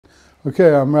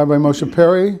Okay, I'm Rabbi Moshe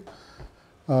Parry.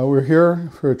 We're here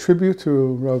for a tribute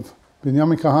to Rav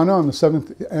Binyamin Kahane on the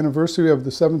 7th anniversary of the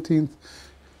 17th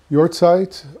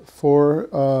yahrzeit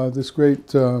for this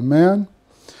great man,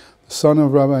 the son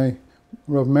of Rav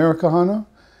Binyamin Kahane.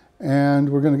 And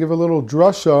we're going to give a little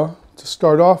drasha to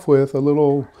start off with, a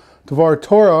little Dvar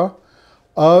Torah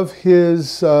of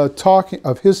his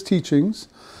teachings,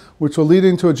 which will lead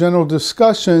into a general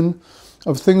discussion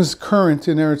of things current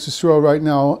in Eretz Yisrael right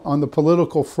now on the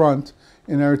political front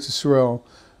in Eretz Yisrael,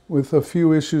 with a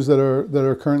few issues that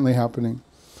are currently happening.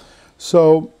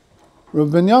 So, Rav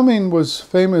Binyamin was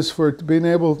famous for being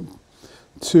able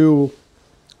to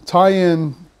tie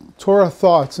in Torah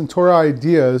thoughts and Torah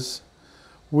ideas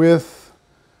with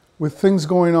things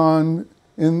going on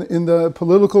in the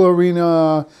political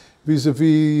arena,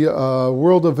 vis-a-vis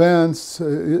world events,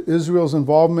 Israel's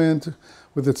involvement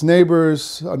with its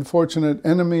neighbors, unfortunate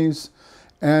enemies.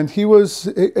 And he was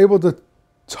able to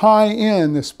tie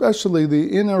in, especially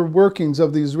the inner workings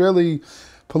of the Israeli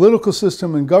political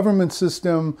system and government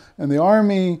system and the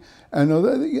army, and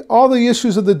all the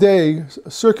issues of the day,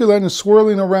 circulating and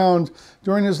swirling around.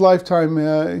 During his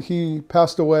lifetime, he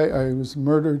passed away. He was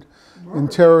murdered in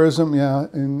terrorism,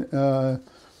 in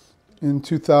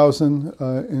 2000,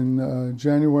 in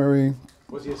January.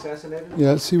 Was he assassinated?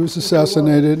 Yes, he was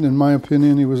assassinated. In my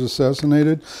opinion, he was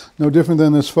assassinated. No different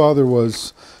than his father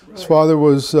was. Right. His father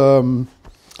was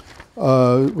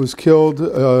killed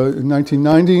in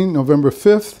 1990, November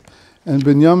 5th, and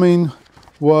Binyamin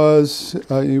was,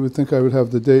 you would think I would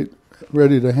have the date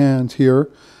ready to hand here,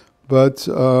 but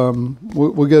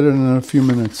we'll get it in a few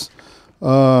minutes.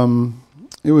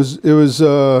 It was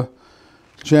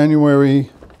January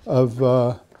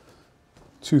of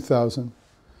 2000.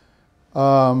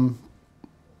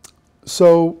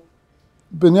 So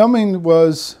Binyamin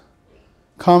was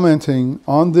commenting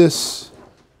on this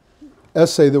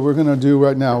essay that we're going to do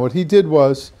right now. What he did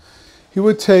was he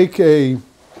would take a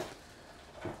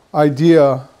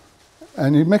idea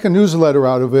and he'd make a newsletter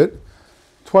out of it.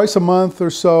 Twice a month or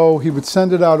so, he would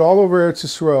send it out all over Eretz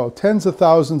Yisrael, tens of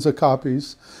thousands of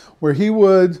copies, where he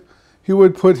would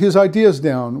put his ideas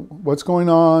down, what's going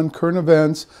on, current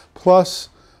events, plus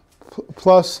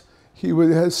he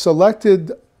would have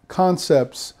selected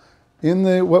concepts in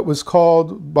what was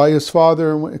called by his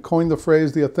father, coined the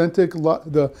phrase, the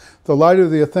light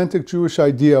of the authentic Jewish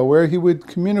idea, where he would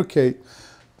communicate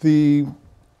the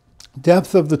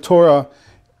depth of the Torah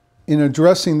in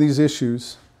addressing these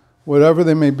issues, whatever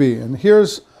they may be. And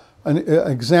here's an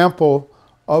example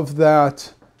of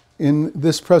that in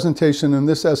this presentation, in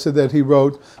this essay that he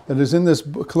wrote, that is in this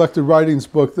collected writings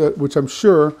book, which I'm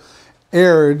sure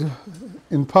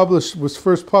was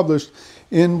first published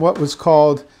in what was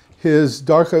called his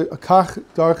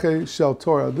Darkei Shel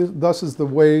Torah. Thus is the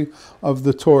way of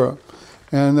the Torah.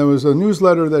 And there was a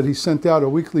newsletter that he sent out, a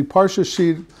weekly Parsha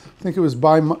sheet. I think it was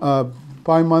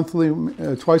bi-monthly,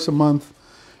 twice a month.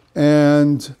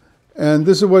 And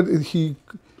this is what he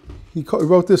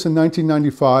wrote this in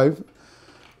 1995.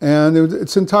 And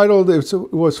it's entitled, it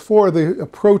was for the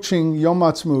approaching Yom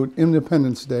Ha'atzmaut,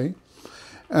 Independence Day.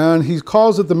 And he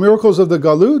calls it the miracles of the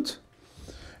Galut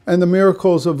and the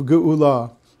miracles of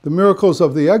Geula, the miracles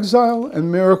of the exile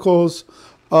and miracles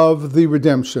of the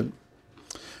redemption.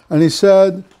 And he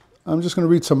said, I'm just going to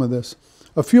read some of this.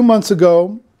 A few months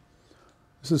ago,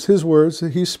 this is his words,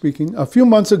 he's speaking. A few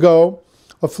months ago,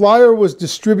 a flyer was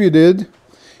distributed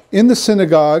in the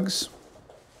synagogues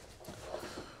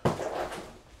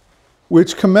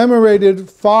which commemorated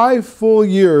 5 full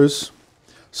years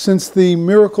since the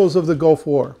miracles of the Gulf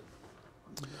War,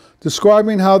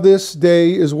 describing how this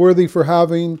day is worthy for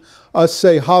having us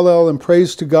say Hallel and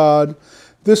praise to God.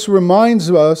 This reminds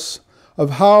us of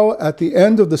how at the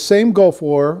end of the same Gulf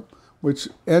War, which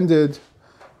ended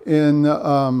in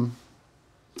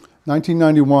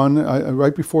 1991,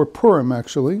 right before Purim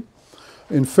actually,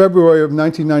 in February of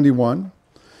 1991,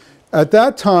 at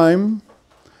that time,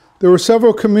 there were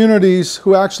several communities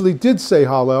who actually did say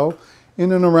Hallel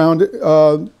in and around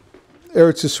Eretz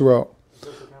Yisrael.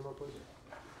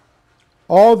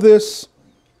 All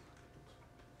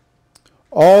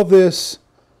this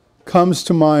comes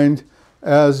to mind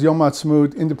as Yom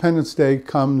Ha'atzmaut, Independence Day,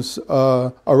 comes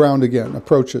around again,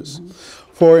 approaches.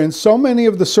 For in so many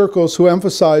of the circles who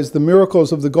emphasize the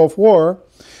miracles of the Gulf War,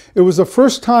 it was the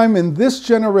first time in this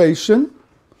generation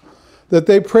that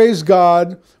they praised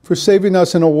God for saving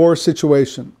us in a war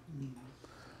situation.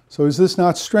 So is this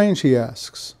not strange, he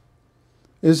asks?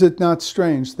 Is it not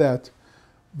strange that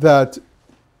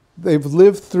they've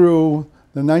lived through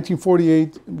the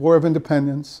 1948 War of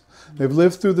Independence. They've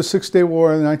lived through the Six-Day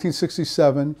War in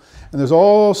 1967, and there's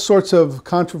all sorts of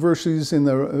controversies in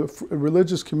the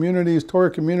religious communities, Torah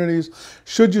communities.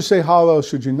 Should you say Hallel?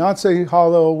 Should you not say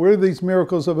Hallel? Were these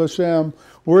miracles of Hashem?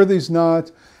 Were these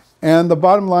not? And the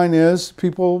bottom line is,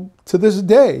 people to this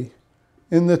day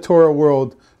in the Torah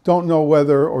world don't know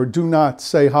whether or do not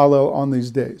say Hallel on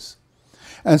these days.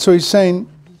 And so he's saying,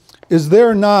 is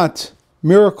there not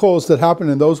miracles that happened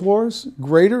in those wars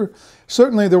greater?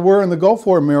 Certainly there were in the Gulf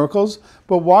War miracles,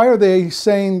 but why are they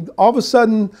saying, all of a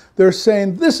sudden, they're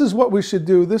saying, this is what we should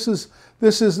do, this is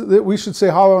that we should say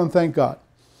Hallel and thank God.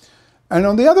 And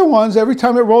on the other ones, every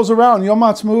time it rolls around, Yom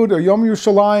Ha'atzmaut or Yom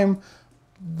Yerushalayim,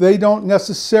 they don't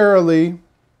necessarily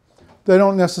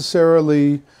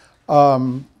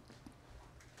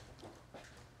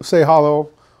say Hallel,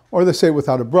 or they say it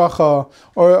without a bracha,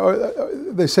 or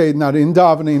they say it not in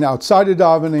davening, outside of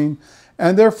davening,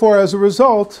 and therefore, as a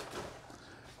result,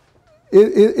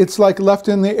 it's like left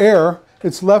in the air.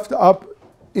 It's left up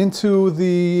into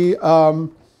the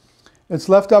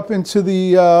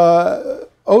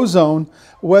ozone,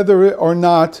 whether or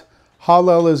not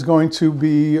Hallel is going to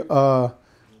be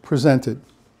presented.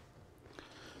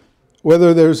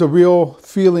 Whether there's a real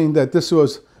feeling that this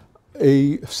was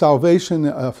a salvation,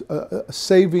 a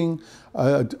saving,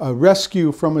 a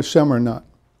rescue from Hashem or not.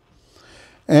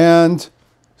 And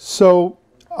so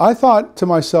I thought to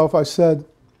myself, I said,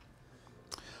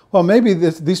 well, maybe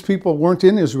these people weren't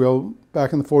in Israel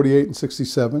back in the 48 and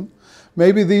 67.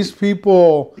 Maybe these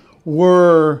people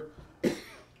were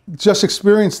just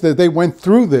experienced that they went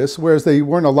through this, whereas they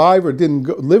weren't alive or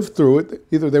didn't live through it.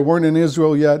 Either they weren't in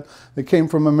Israel yet, they came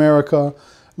from America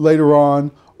later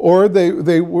on, or they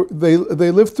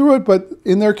lived through it, but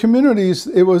in their communities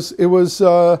it was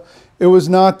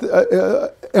not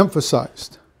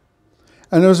emphasized,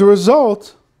 and as a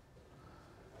result,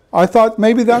 I thought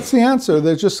maybe that's the answer.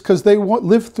 They're just because they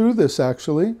lived through this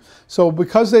actually. So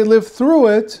because they lived through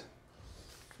it,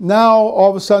 now all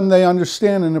of a sudden they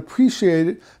understand and appreciate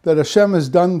it, that Hashem has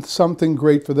done something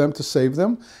great for them to save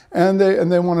them, and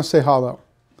they want to say Hallel.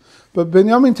 But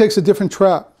Binyamin takes a different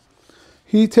track.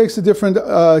 He takes a different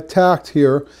tact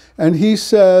here, and he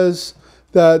says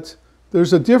that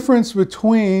there's a difference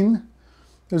between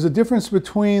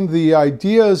the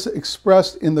ideas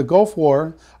expressed in the Gulf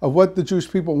War of what the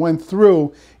Jewish people went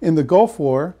through in the Gulf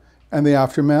War and the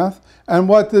aftermath, and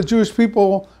what the Jewish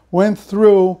people went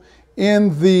through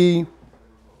in the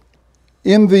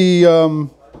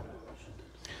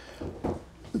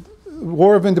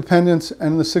War of Independence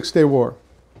and the Six-Day War.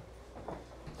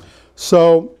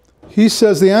 So he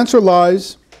says the answer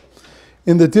lies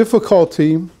in the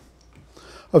difficulty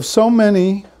of so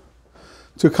many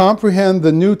to comprehend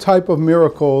the new type of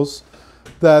miracles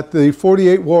that the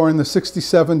 48 War and the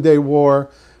 67-day War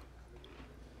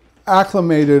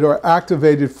acclimated or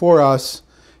activated for us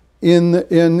in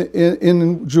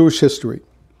Jewish history.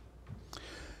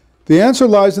 The answer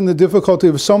lies in the difficulty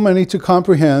of so many to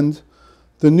comprehend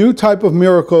the new type of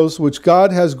miracles which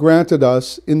God has granted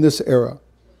us in this era.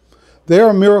 They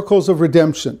are miracles of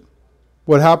redemption.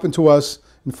 What happened to us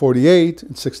in 48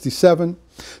 and 67.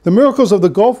 The miracles of the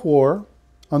Gulf War,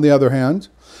 on the other hand,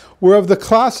 were of the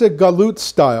classic Galut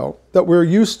style that we're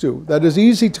used to, that is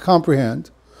easy to comprehend.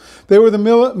 They were the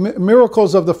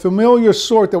miracles of the familiar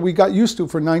sort that we got used to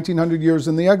for 1900 years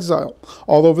in the exile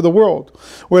all over the world,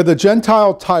 where the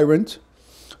Gentile tyrant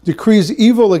decrees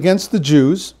evil against the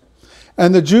Jews,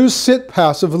 and the Jews sit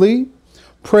passively,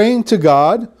 praying to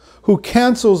God, who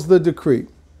cancels the decree.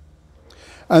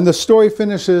 And the story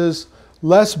finishes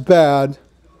less bad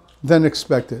than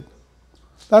expected.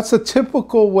 That's a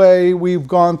typical way we've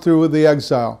gone through the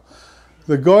exile.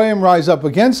 The Goyim rise up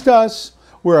against us,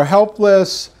 we're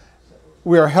helpless,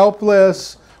 we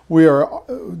are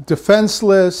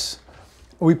defenseless,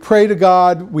 we pray to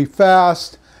God, we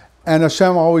fast, and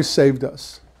Hashem always saved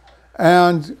us.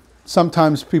 And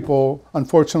sometimes people,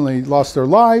 unfortunately, lost their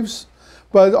lives,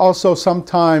 but also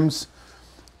sometimes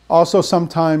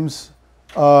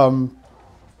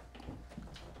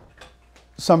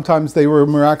they were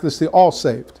miraculously all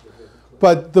saved.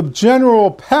 But the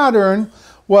general pattern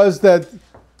was that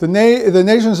the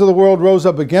nations of the world rose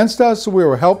up against us, so we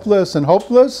were helpless and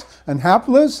hopeless and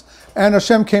hapless, and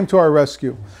Hashem came to our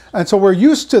rescue. And so we're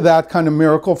used to that kind of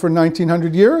miracle for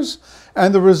 1900 years,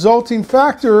 and the resulting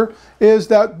factor is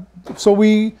that, so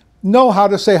we know how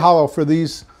to say Hallel for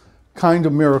these kind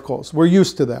of miracles. We're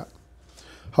used to that.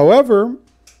 However,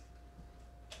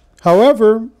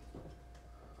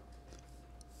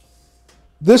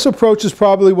 this approach is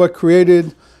probably what created,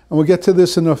 and we'll get to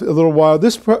this in a little while,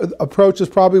 this approach is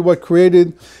probably what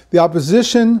created the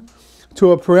opposition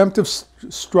to a preemptive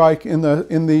strike in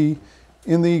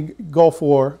the Gulf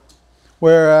War,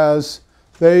 whereas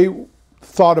they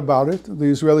thought about it, the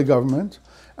Israeli government,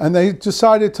 and they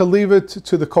decided to leave it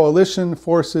to the coalition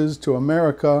forces, to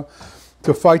America,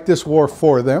 to fight this war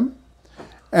for them.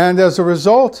 And as a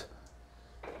result,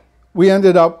 we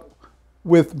ended up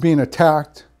with being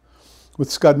attacked with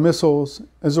Scud missiles.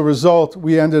 As a result,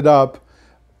 we ended up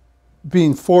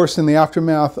being forced in the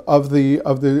aftermath of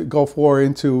the Gulf War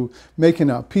into making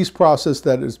a peace process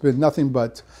that has been nothing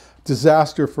but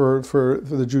disaster for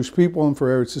the Jewish people and for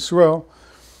Eretz Yisrael.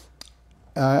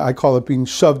 I call it being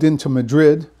shoved into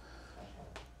Madrid.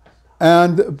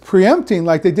 And preempting,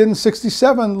 like they did in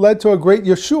 '67, led to a great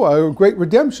Yeshua, a great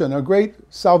redemption, a great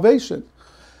salvation.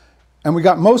 And we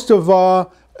got most of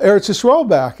Eretz Yisrael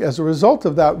back as a result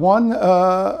of that one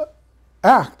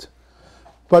act.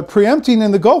 But preempting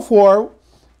in the Gulf War,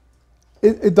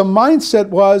 the mindset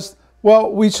was,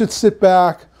 well, we should sit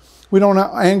back. We don't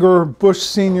anger Bush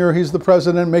Sr., he's the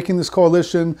president making this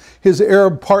coalition. His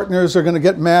Arab partners are going to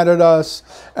get mad at us,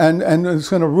 and it's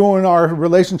going to ruin our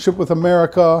relationship with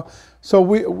America. So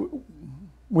we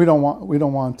don't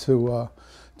want to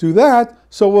do that,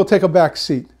 so we'll take a back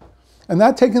seat. And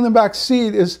that taking the back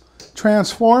seat is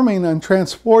transforming and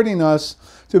transporting us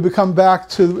to become back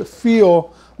to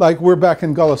feel like we're back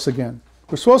in Gullus again.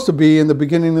 We're supposed to be in the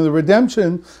beginning of the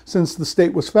redemption since the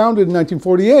state was founded in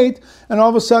 1948, and all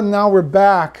of a sudden now we're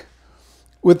back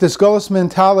with this Gullus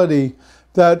mentality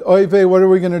that, oy vey, what are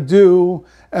we going to do?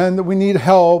 And we need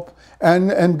help,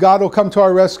 and God will come to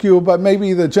our rescue, but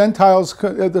maybe the Gentiles,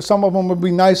 some of them would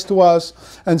be nice to us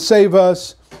and save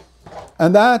us.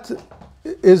 And that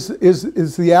is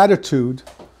the attitude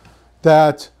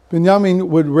that Binyamin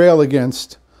would rail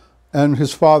against, and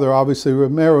his father, obviously,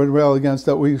 Rameir, would rail against,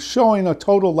 that we're showing a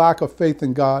total lack of faith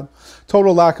in God,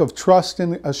 total lack of trust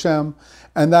in Hashem,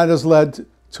 and that has led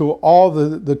to all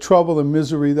the trouble and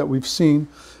misery that we've seen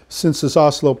since this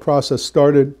Oslo process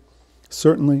started,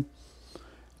 certainly.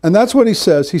 And that's what he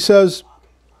says. He says,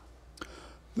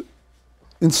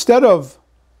 instead of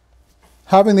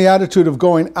having the attitude of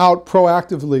going out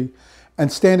proactively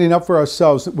and standing up for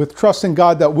ourselves with trust in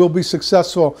God that we'll be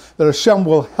successful, that Hashem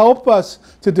will help us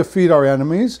to defeat our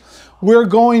enemies, we're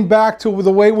going back to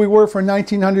the way we were for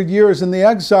 1900 years in the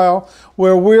exile,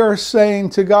 where we're saying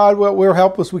to God, well, we're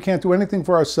helpless, we can't do anything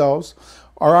for ourselves,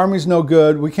 our army's no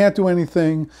good, we can't do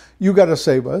anything, you got to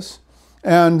save us.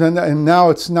 And now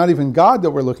it's not even God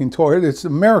that we're looking toward, it's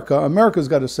America. America's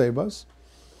got to save us.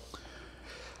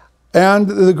 And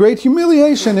the great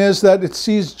humiliation is that it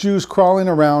sees Jews crawling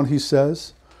around, he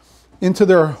says, into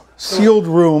their sealed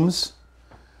rooms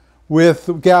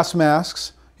with gas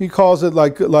masks. He calls it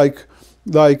like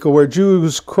where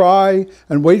Jews cry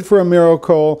and wait for a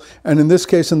miracle, and in this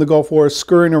case in the Gulf War,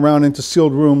 scurrying around into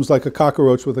sealed rooms like a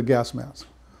cockroach with a gas mask.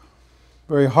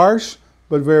 Very harsh,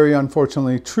 but very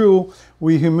unfortunately true.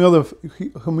 We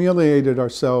humiliated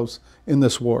ourselves in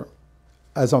this war.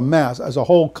 As a mass, as a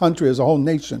whole country, as a whole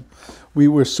nation. We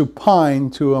were supine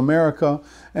to America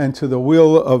and to the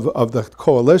will of the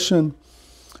coalition.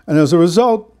 And as a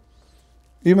result,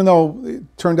 even though it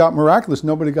turned out miraculous,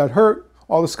 nobody got hurt,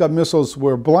 all the Scud missiles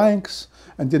were blanks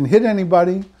and didn't hit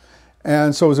anybody.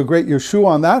 And so it was a great Yeshua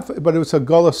on that, but it was a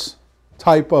Gullus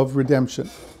type of redemption.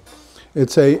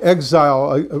 It's a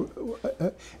exile,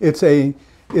 it's a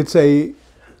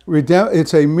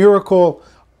miracle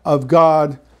of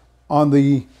God on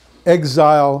the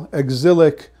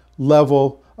exilic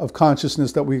level of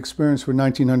consciousness that we experienced for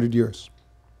 1900 years.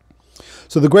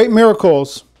 So the great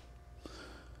miracles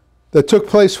that took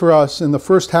place for us in the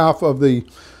first half of the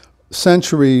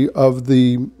century of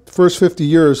the first 50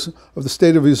 years of the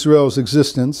State of Israel's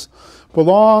existence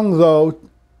belong, though,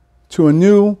 to a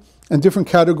new and different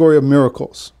category of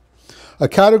miracles. A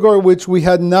category which we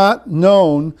had not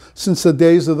known since the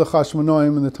days of the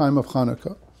Chashmonaim in the time of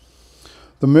Hanukkah.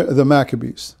 The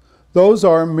Maccabees. Those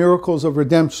are miracles of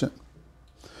redemption.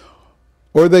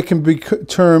 Or they can be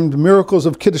termed miracles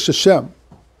of Kiddush Hashem.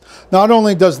 Not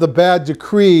only does the bad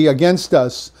decree against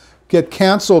us get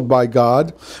canceled by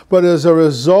God, but as a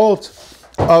result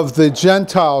of the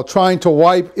Gentile trying to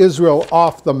wipe Israel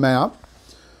off the map,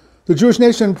 the Jewish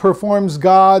nation performs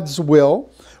God's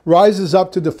will, rises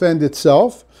up to defend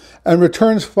itself, and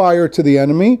returns fire to the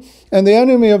enemy. And the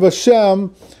enemy of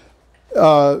Hashem,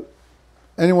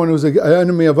 anyone who's an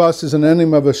enemy of us is an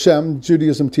enemy of Hashem,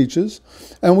 Judaism teaches.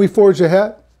 And we forge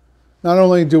ahead. Not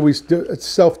only do we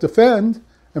self-defend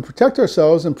and protect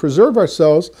ourselves and preserve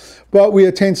ourselves, but we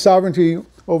attain sovereignty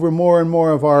over more and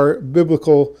more of our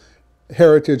biblical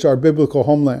heritage, our biblical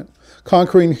homeland.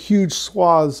 Conquering huge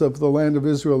swaths of the land of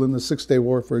Israel in the Six-Day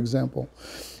War, for example.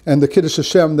 and the Kiddush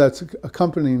Hashem that's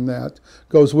accompanying that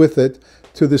goes with it,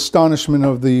 to the astonishment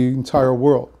of the entire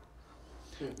world.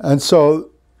 And so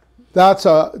that's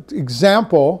an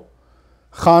example.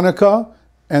 Hanukkah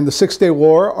and the Six-Day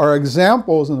War are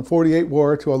examples, in the 48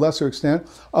 War to a lesser extent,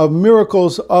 of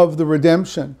miracles of the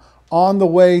redemption on the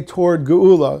way toward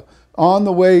Geula, on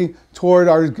the way toward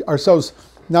ourselves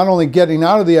not only getting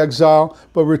out of the exile,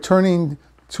 but returning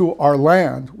to our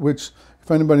land, which, if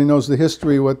anybody knows the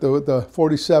history, what the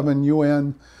 47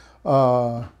 UN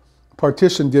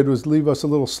partition did was leave us a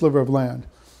little sliver of land.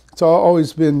 It's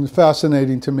always been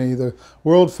fascinating to me. The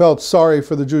world felt sorry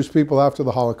for the Jewish people after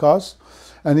the Holocaust.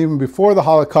 And even before the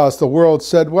Holocaust, the world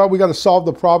said, well, we got to solve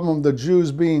the problem of the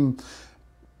Jews being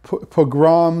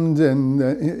pogromed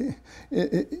and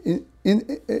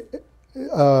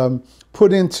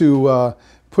put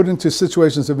into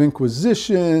situations of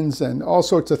inquisitions and all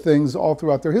sorts of things all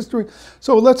throughout their history.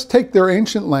 So let's take their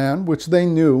ancient land, which they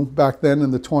knew back then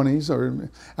in the 20s or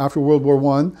after World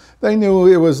War I. They knew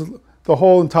it was the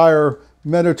whole entire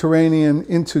Mediterranean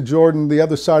into Jordan, the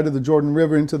other side of the Jordan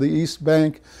River, into the East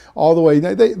Bank, all the way.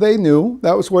 They knew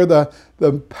that was where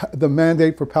the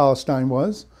mandate for Palestine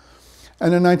was.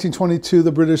 And in 1922,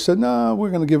 the British said, no, we're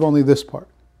going to give only this part.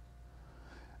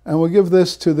 And we'll give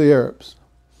this to the Arabs.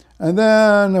 And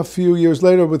then a few years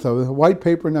later, with a white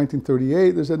paper in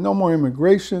 1938, they said, no more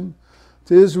immigration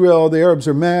to Israel. The Arabs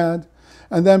are mad.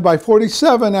 And then by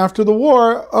 47, after the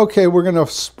war, okay, we're going to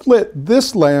split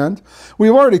this land.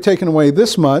 We've already taken away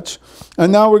this much,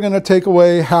 and now we're going to take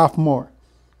away half more.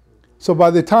 So by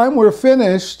the time we're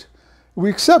finished, we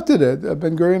accepted it.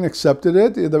 Ben Gurion accepted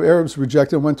it. The Arabs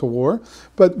rejected and went to war.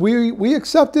 But we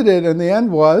accepted it, and the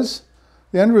end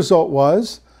result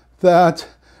was that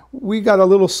we got a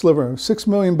little sliver, 6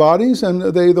 million bodies, and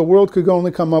the world could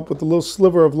only come up with a little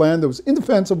sliver of land that was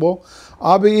indefensible.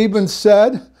 Abba even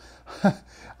said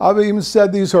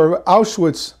these are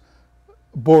Auschwitz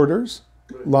borders,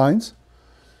 lines.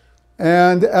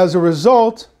 And as a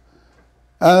result,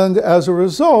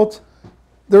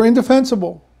 they're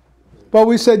indefensible. But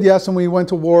we said yes, and we went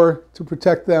to war to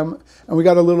protect them, and we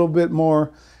got a little bit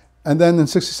more. And then in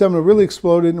 67, it really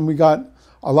exploded, and we got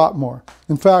a lot more.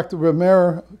 In fact, Rav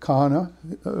Kahane,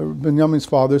 Binyamin's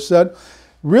father, said,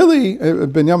 really,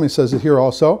 Binyamin says it here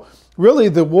also, really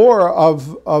the war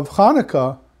of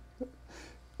Hanukkah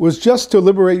was just to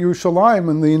liberate Yerushalayim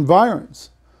and the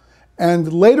environs.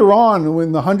 And later on,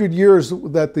 in the 100 years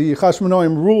that the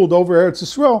Hashmonaim ruled over Eretz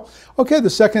Yisrael, okay, the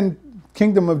second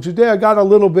kingdom of Judea got a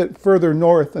little bit further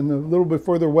north and a little bit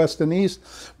further west and east,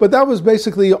 but that was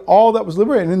basically all that was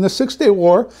liberated. In the Six-Day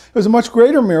War, it was a much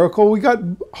greater miracle. We got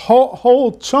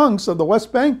whole chunks of the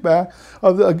West Bank back,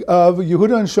 of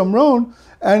Yehuda and Shomron,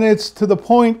 and it's to the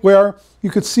point where you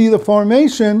could see the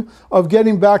formation of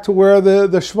getting back to where the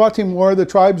Shvatim were, the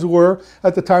tribes were,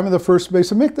 at the time of the first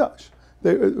Beis HaMikdash.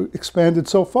 They expanded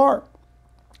so far.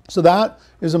 So that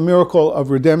is a miracle of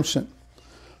redemption.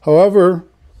 However,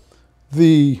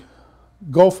 the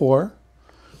Gulf War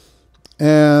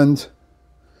and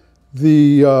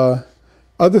the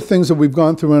other things that we've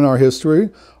gone through in our history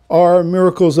are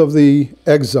miracles of the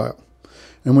exile.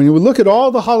 And when you look at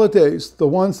all the holidays, the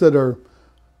ones that are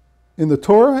in the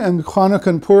Torah and Hanukkah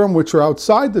and Purim, which are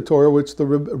outside the Torah, which the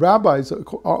rabbis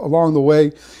along the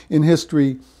way in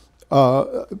history,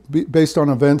 based on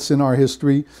events in our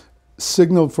history,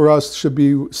 signaled for us should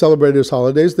be celebrated as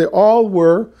holidays, they all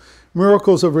were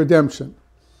miracles of redemption.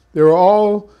 They were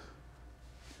all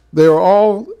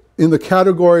in the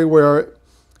category where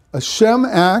Hashem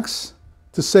acts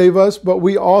to save us, but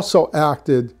we also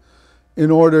acted in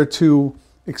order to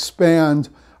expand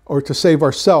or to save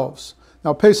ourselves.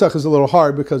 Now Pesach is a little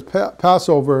hard because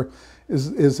Passover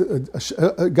is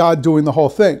God doing the whole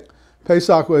thing.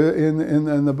 Pesach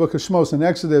in the book of Shmos and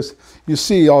Exodus, you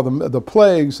see all the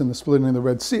plagues and the splitting of the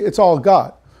Red Sea. It's all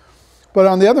God. But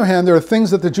on the other hand, there are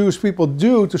things that the Jewish people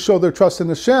do to show their trust in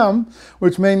Hashem,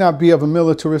 which may not be of a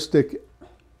militaristic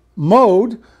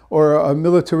mode or a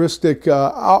militaristic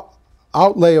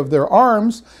outlay of their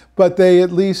arms, but they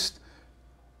at least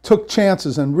took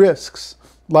chances and risks.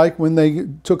 Like when they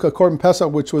took a Korban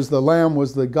Pesach, which was the lamb,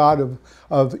 was the god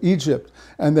of Egypt,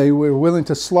 and they were willing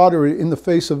to slaughter it in the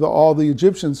face of all the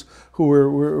Egyptians who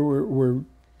were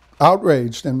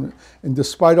outraged, and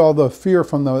despite all the fear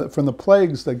from the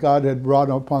plagues that God had brought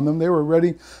upon them, they were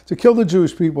ready to kill the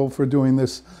Jewish people for doing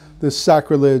this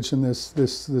sacrilege and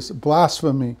this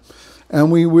blasphemy.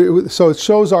 And so it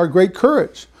shows our great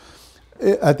courage.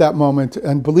 at that moment,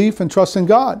 and belief and trust in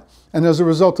God. And as a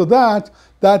result of that,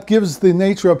 that gives the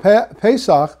nature of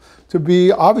Pesach to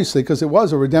be, obviously, because it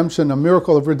was a redemption, a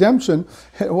miracle of redemption.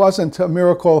 It wasn't a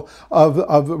miracle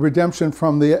of redemption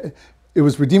from it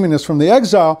was redeeming us from the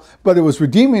exile, but it was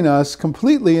redeeming us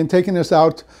completely and taking us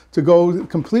out to go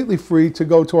completely free to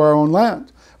go to our own land.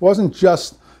 It wasn't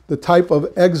just the type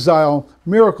of exile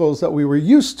miracles that we were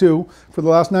used to for the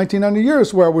last 1900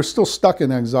 years, where we're still stuck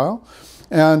in exile.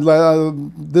 And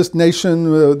this nation,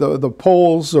 the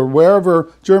Poles or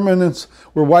wherever, Germans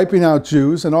were wiping out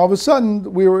Jews, and all of a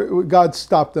sudden God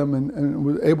stopped them and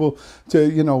was able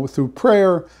to, through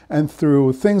prayer and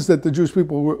through things that the Jewish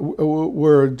people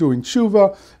were doing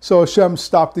tshuva. So Hashem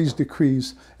stopped these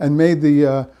decrees and made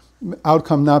the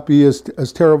outcome not be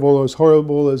as terrible or as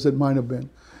horrible as it might have been.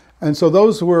 And so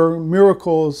those were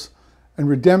miracles and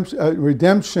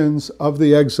redemptions of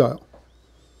the exile.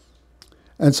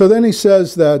 And so then he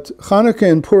says that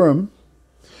Hanukkah and Purim,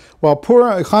 while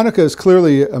Hanukkah is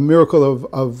clearly a miracle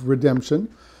of redemption,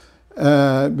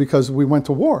 because we went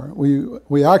to war.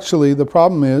 We actually, the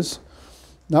problem is,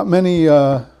 not many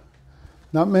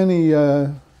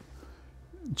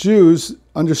Jews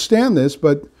understand this,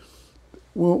 but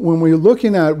when we're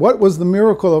looking at what was the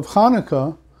miracle of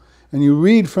Hanukkah, and you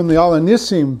read from the Al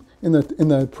Nissim in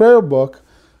the prayer book,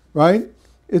 right?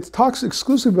 It talks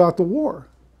exclusively about the war.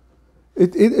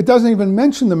 It doesn't even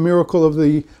mention the miracle of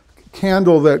the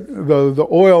candle, that the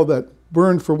oil that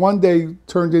burned for 1 day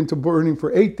turned into burning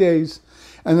for 8 days,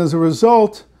 and as a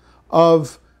result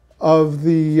of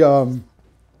that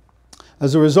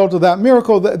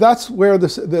miracle, that's where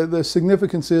the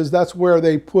significance is. That's where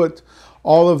they put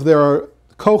all of their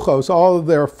kochos, all of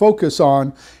their focus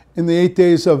on in the 8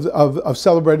 days of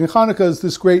celebrating Hanukkah, is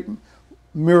this great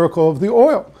miracle of the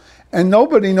oil, and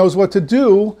nobody knows what to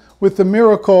do with the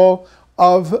miracle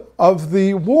of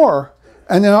the war.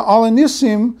 And then Al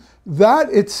Nissim, that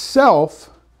itself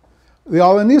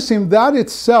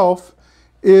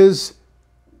is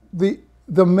the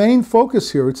main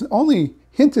focus here. It's only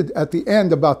hinted at the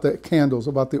end about the candles,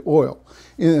 about the oil,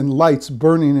 and lights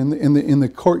burning in the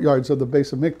courtyards of the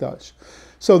Beis Hamikdash.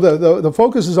 So the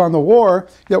focus is on the war,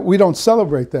 yet we don't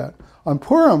celebrate that. On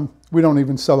Purim, we don't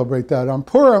even celebrate that. On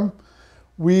Purim,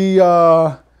 we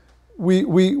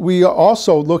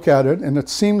also look at it, and it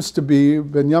seems to be,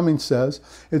 Binyamin says,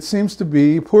 it seems to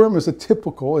be, Purim is it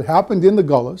happened in the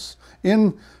Gullus,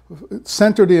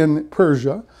 centered in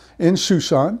Persia, in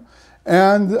Shushan,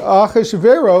 and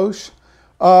Achashverosh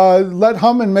let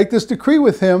Haman make this decree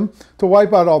with him to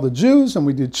wipe out all the Jews, and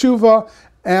we did tshuva,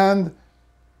 and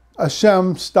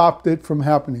Hashem stopped it from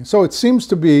happening. So it seems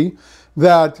to be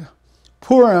that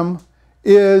Purim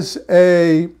is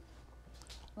I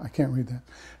can't read that.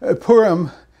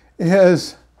 Purim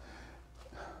is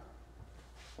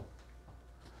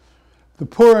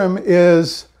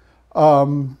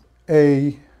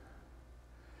a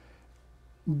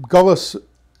Gullus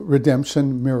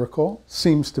redemption miracle,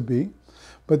 seems to be.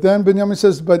 But then Binyamin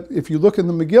says, but if you look in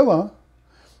the Megillah,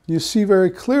 you see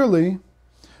very clearly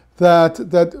that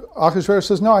Achashverosh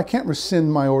says, no, I can't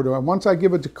rescind my order. Once I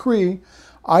give a decree,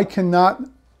 I cannot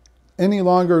any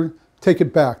longer take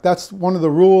it back. That's one of the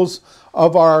rules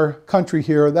of our country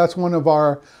here. That's one of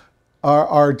our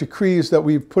decrees that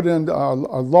we've put in, our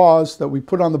laws that we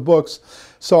put on the books.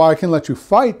 So I can let you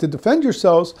fight to defend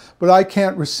yourselves, but I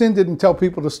can't rescind it and tell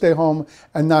people to stay home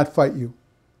and not fight you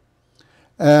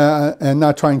and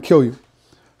not try and kill you.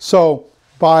 So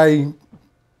by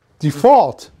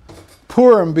default,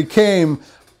 Purim became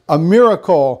a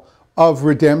miracle of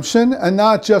redemption and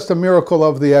not just a miracle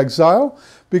of the exile,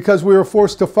 because we were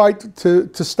forced to fight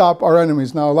to stop our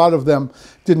enemies. Now, a lot of them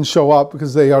didn't show up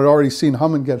because they had already seen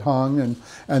Haman get hung,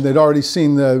 and they'd already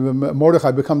seen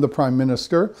Mordechai become the prime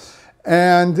minister.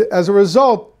 And as a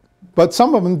result, but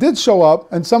some of them did show up,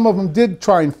 and some of them did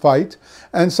try and fight,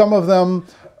 and some of them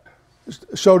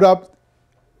showed up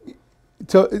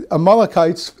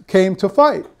Amalekites came to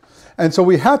fight. And so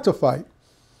we had to fight.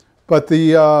 But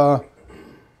the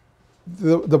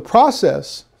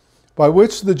process by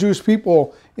which the Jewish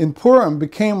people in Purim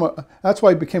that's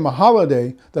why it became a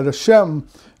holiday that Hashem,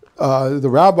 the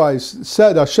rabbis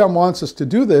said Hashem wants us to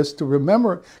do this,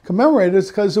 to commemorate it,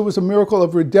 because it was a miracle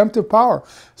of redemptive power.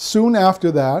 Soon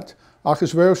after that,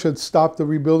 Achashverosh had stopped the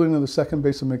rebuilding of the second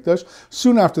Beis Hamikdash.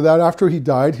 Soon after that, after he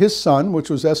died, his son, which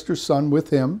was Esther's son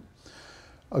with him,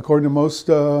 according to most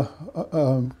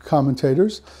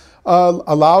commentators,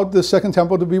 allowed the second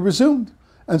temple to be resumed.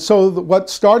 And so what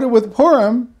started with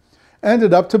Purim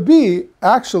ended up to be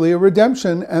actually a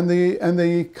redemption and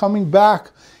the coming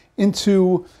back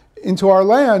into into our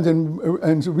land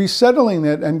and resettling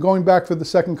it and going back for the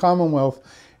Second Commonwealth,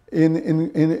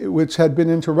 which had been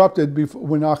interrupted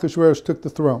when Achashverosh took the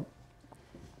throne.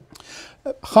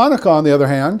 Hanukkah, on the other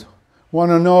hand, want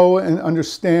to know and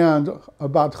understand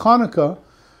about Hanukkah.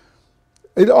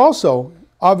 It also,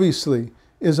 obviously,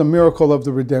 is a miracle of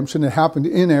the redemption. It happened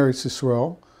in Eretz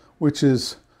Yisrael, which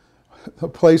is a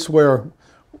place where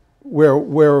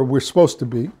we're supposed to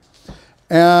be.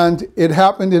 And it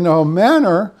happened in a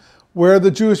manner where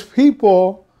the Jewish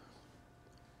people,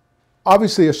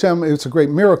 obviously Hashem, it's a great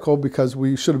miracle because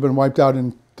we should have been wiped out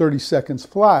in 30 seconds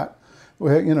flat.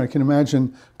 You know, you can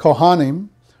imagine Kohanim,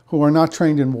 who are not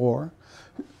trained in war,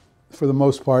 for the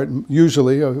most part,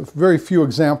 usually, very few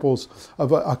examples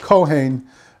of a Kohen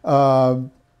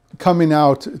coming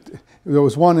out. There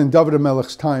was one in David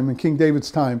HaMelech's time, in King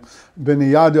David's time,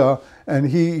 Ben-Yada, and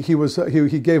he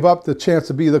gave up the chance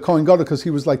to be the Kohen Gadol because he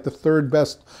was like the third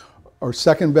best or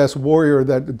second best warrior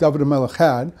that David HaMelech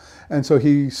had, and so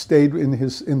he stayed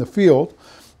in the field.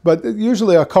 But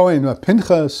usually a Kohen, a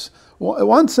Pinchas,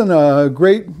 once in a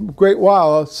great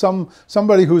while,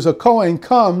 somebody who's a Kohen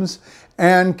comes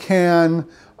and can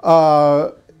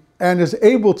and is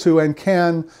able to and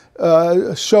can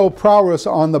show prowess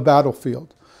on the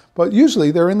battlefield. But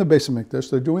usually they're in the Beis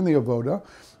HaMikdash, they're doing the Avodah,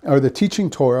 or they're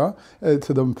teaching Torah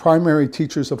to the primary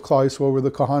teachers of Klal Yisrael were the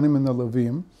Kohanim and the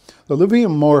Levim. The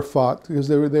Levim more fought because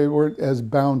they weren't as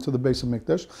bound to the Beis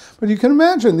HaMikdash. But you can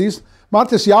imagine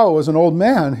Mattisyahu was an old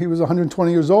man. He was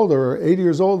 120 years old or 80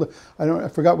 years old. I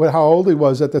forgot how old he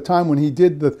was at the time when he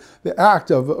did the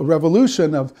act of a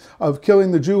revolution of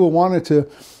killing the Jew who wanted to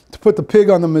put the pig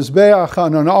on the Mizbeach,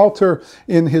 on an altar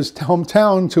in his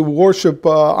hometown to worship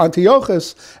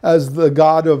Antiochus as the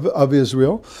god of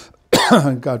Israel.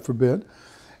 God forbid.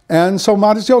 And so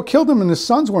Mattisyahu killed him, and his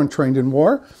sons weren't trained in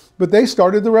war, but they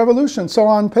started the revolution. So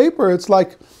on paper, it's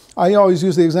like, I always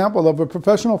use the example of a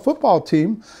professional football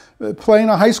team playing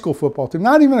a high school football team,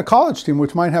 not even a college team,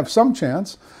 which might have some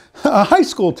chance, a high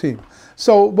school team.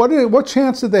 So what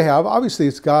chance did they have? Obviously,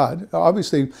 it's God.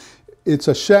 Obviously, it's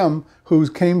Hashem who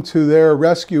came to their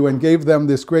rescue and gave them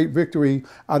this great victory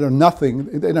out of nothing.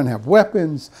 They didn't have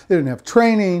weapons, they didn't have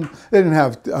training, they didn't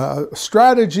have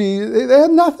strategy, they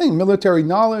had nothing, military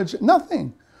knowledge,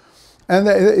 nothing. And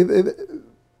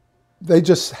they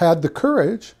just had the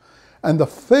courage and the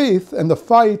faith and the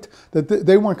fight that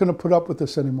they weren't going to put up with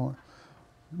this anymore.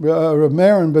 Rav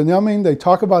Meir and Binyamin, they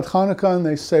talk about Hanukkah and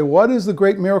they say, what is the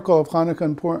great miracle of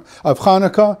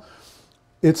Hanukkah?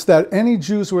 It's that any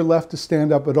Jews were left to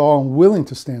stand up at all and willing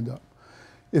to stand up.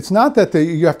 It's not that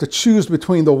you have to choose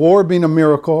between the war being a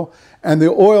miracle and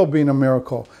the oil being a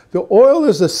miracle. The oil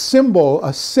is a symbol,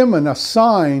 a simon, a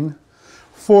sign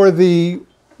for the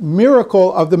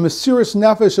miracle of the Mesiras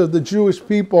Nefesh of the Jewish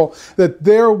people, that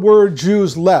there were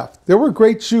Jews left. There were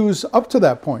great Jews up to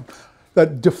that point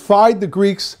that defied the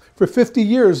Greeks for 50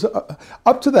 years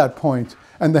up to that point,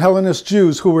 and the Hellenist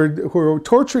Jews who were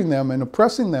torturing them and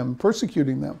oppressing them,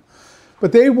 persecuting them.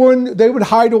 But they would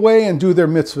hide away and do their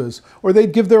mitzvahs, or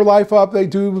they'd give their life up, they'd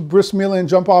do bris milah and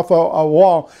jump off a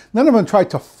wall. None of them tried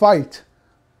to fight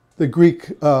the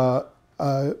Greek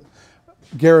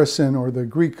garrison or the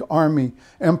Greek army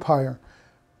empire.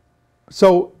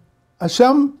 So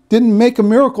Hashem didn't make a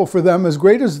miracle for them as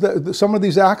great as some of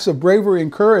these acts of bravery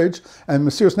and courage and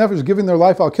Mesiras Nefesh, giving their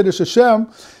life al Kiddush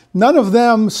Hashem. None of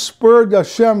them spurred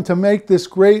Hashem to make this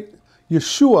great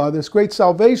Yeshua, this great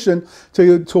salvation,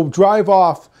 to drive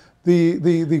off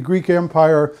the Greek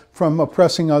Empire from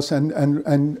oppressing us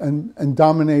and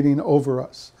dominating over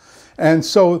us. And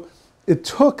so it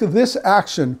took this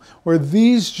action where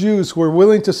these Jews were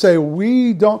willing to say,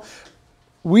 we don't,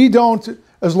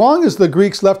 as long as the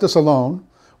Greeks left us alone,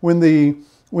 when the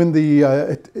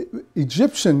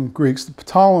Egyptian Greeks,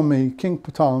 King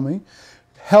Ptolemy,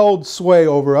 held sway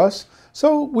over us,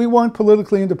 so we weren't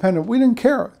politically independent. We didn't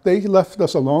care. They left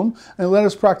us alone and let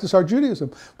us practice our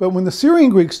Judaism. But when the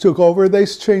Syrian Greeks took over, they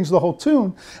changed the whole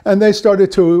tune, and they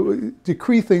started to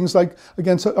decree things like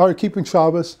against our keeping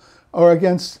Shabbos, or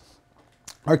against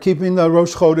our keeping the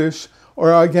Rosh Chodesh,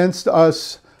 or against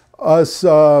us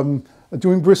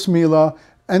doing bris milah,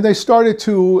 and they started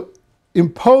to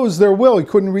impose their will. You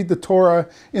couldn't read the Torah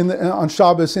on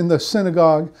Shabbos in the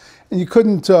synagogue, and you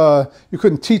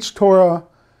couldn't teach Torah,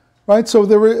 right? So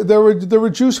there were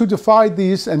Jews who defied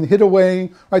these and hid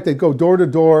away, right? They'd go door to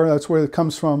door. That's where it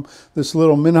comes from. This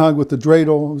little minhag with the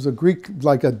dreidel. It was a Greek,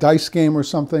 like a dice game or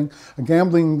something, a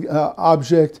gambling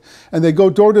object. And they'd go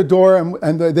door to door,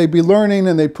 and they'd be learning,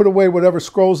 and they'd put away whatever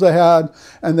scrolls they had,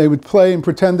 and they would play and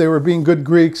pretend they were being good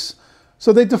Greeks.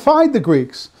 So they defied the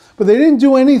Greeks, but they didn't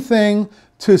do anything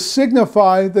to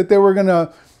signify that they were going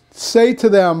to say to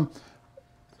them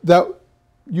that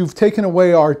you've taken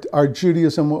away our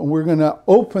Judaism, we're going to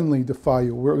openly defy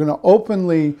you. We're going to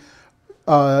openly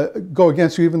go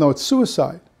against you, even though it's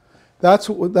suicide. That's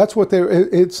what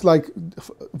it's like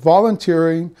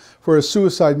volunteering for a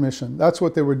suicide mission. That's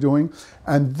what they were doing.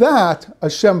 And that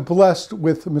Hashem blessed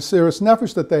with the Mesiras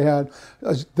Nefesh that they had.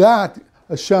 That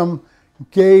Hashem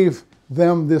gave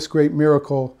them this great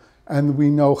miracle, and we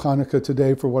know Hanukkah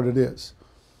today for what it is.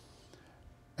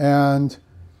 And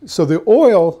so the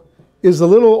oil is the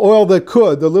little oil that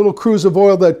could, the little cruse of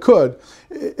oil that could.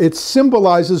 It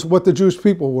symbolizes what the Jewish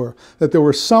people were, that there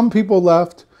were some people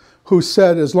left who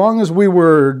said, as long as we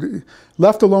were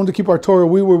left alone to keep our Torah,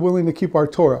 we were willing to keep our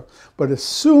Torah. But as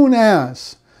soon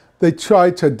as they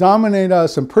tried to dominate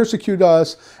us and persecute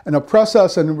us and oppress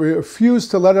us and refuse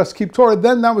to let us keep Torah,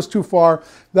 then that was too far.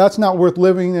 That's not worth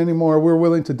living anymore. We're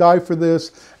willing to die for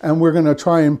this, and we're going to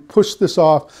try and push this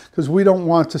off because we don't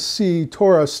want to see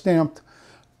Torah stamped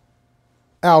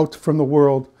out from the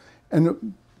world.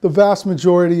 And the vast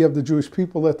majority of the Jewish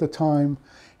people at the time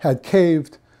had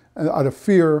caved out of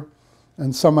fear,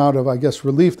 and some out of, I guess,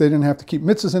 relief. They didn't have to keep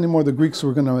mitzvahs anymore. The Greeks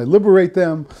were going to liberate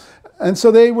them. And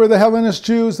so they were the Hellenist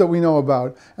Jews that we know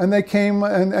about. And they came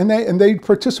and they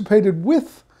participated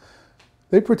with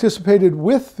the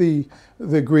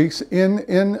Greeks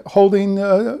in holding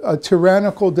a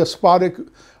tyrannical, despotic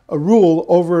rule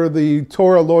over the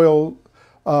Torah loyal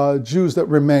Jews that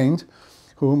remained,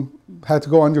 who had to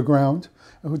go underground,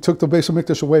 who took the Beis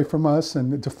HaMikdash away from us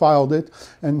and defiled it,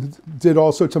 and did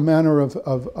all sorts of manner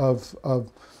of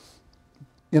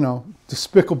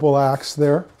despicable acts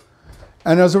there.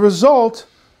 And as a result,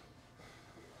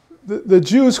 the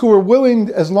Jews who were willing,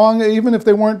 even if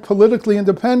they weren't politically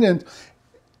independent,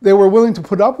 they were willing to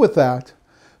put up with that.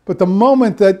 But the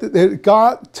moment that it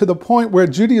got to the point where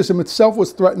Judaism itself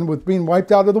was threatened with being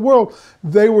wiped out of the world,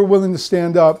 they were willing to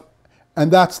stand up,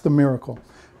 and that's the miracle.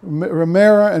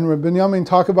 Ramera and Rav Binyamin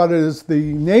talk about it as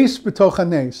the nes b'toch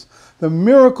hanes, the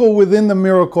miracle within the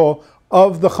miracle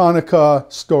of the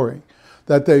Hanukkah story.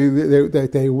 That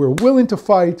they were willing to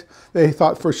fight. They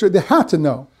thought for sure, they had to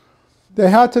know. They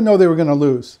had to know they were going to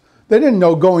lose. They didn't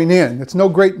know going in. It's no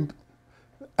great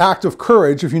act of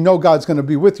courage if you know God's going to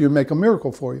be with you and make a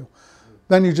miracle for you.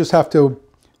 Then you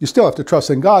still have to trust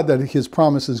in God that His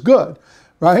promise is good.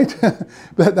 Right?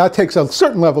 That takes a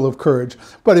certain level of courage.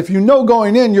 But if you know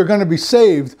going in you're going to be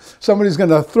saved, somebody's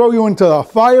going to throw you into a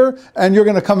fire and you're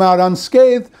going to come out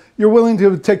unscathed, you're willing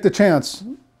to take the chance.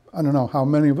 I don't know how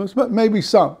many of us, but maybe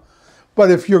some.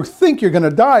 But if you think you're going to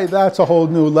die, that's a whole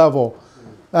new level.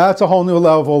 That's a whole new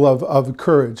level of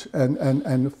courage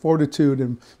and fortitude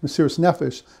and Mesiras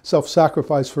Nefesh,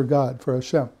 self-sacrifice for God, for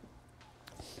Hashem.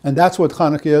 And that's what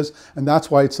Hanukkah is, and that's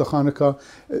why it's the Hanukkah.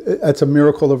 It's a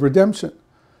miracle of redemption.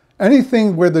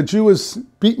 Anything where the Jew is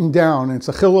beaten down, it's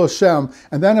a Chilul Hashem,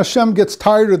 and then Hashem gets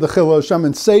tired of the Chilul Hashem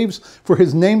and saves for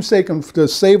His namesake and to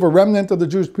save a remnant of the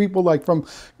Jewish people, like from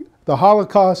the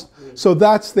Holocaust. So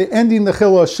that's the ending the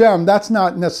Chilul Hashem. That's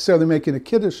not necessarily making a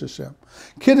Kiddush Hashem.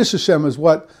 Kiddush Hashem is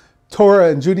what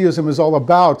Torah and Judaism is all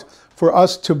about, for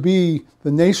us to be the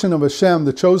nation of Hashem,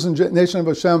 the chosen nation of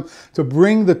Hashem, to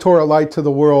bring the Torah light to the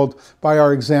world by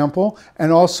our example,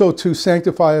 and also to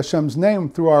sanctify Hashem's name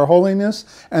through our holiness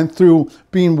and through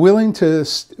being willing to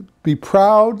be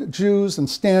proud Jews and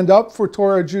stand up for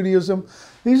Torah Judaism.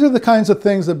 These are the kinds of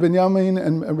things that Binyamin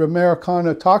and Rav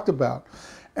Kahane talked about.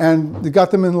 And they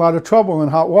got them in a lot of trouble and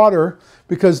hot water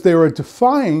because they were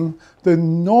defying the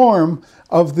norm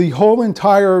of the whole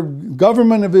entire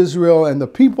government of Israel and the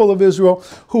people of Israel,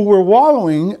 who were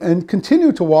wallowing and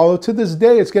continue to wallow to this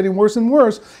day. It's getting worse and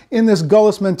worse in this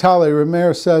gullus mentality.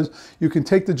 Rameir says you can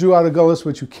take the Jew out of gullus,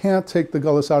 but you can't take the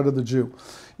gullus out of the Jew.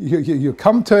 You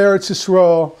come to Eretz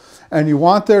Yisrael and you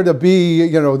want there to be,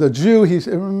 the Jew.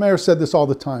 Rameir said this all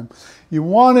the time. You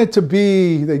want it to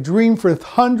be, they dreamed for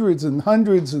hundreds and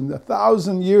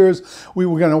 1,000 years. We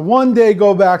were going to one day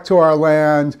go back to our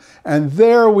land, and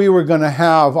there we were going to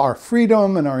have our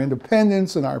freedom and our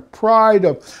independence and our pride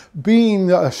of being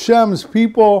Hashem's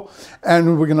people,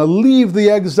 and we're going to leave the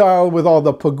exile with all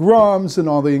the pogroms and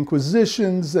all the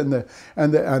inquisitions and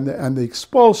the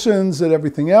expulsions and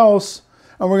everything else,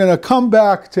 and we're going to come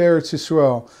back to Eretz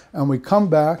Yisrael. And we come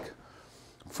back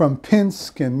from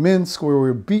Pinsk and Minsk, where we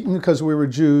were beaten because we were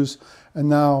Jews, and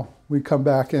now we come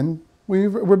back and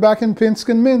we're back in Pinsk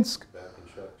and Minsk. Back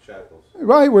in shackles.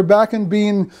 Right, we're back in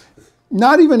being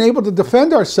not even able to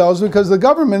defend ourselves because the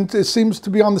government seems to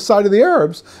be on the side of the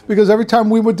Arabs, because every time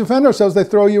we would defend ourselves, they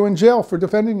throw you in jail for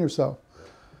defending yourself.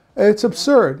 It's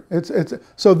absurd.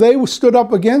 So they stood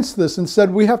up against this and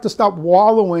said, we have to stop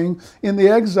wallowing in the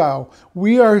exile.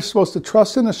 We are supposed to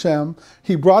trust in Hashem.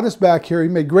 He brought us back here. He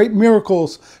made great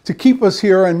miracles to keep us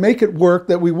here and make it work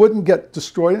that we wouldn't get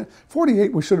destroyed.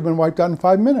 48, we should have been wiped out in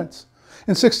 5 minutes.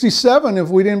 In 67, if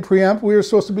we didn't preempt, we were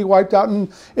supposed to be wiped out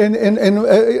in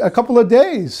a couple of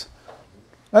days.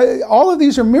 All of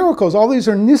these are miracles. All these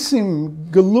are Nissim,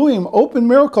 Geluim, open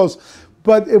miracles.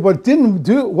 But what it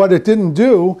didn't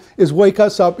do is wake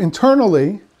us up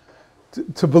internally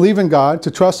to believe in God, to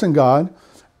trust in God,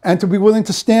 and to be willing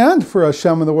to stand for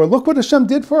Hashem in the world. Look what Hashem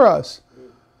did for us.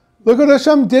 Look what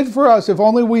Hashem did for us. If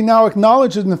only we now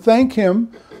acknowledge it and thank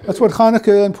Him. That's what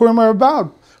Hanukkah and Purim are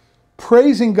about.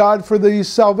 Praising God for these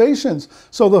salvations.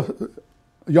 So the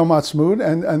Yom Ha'atzmaut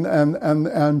and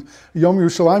Yom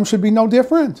Yerushalayim should be no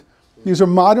different. These are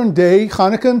modern day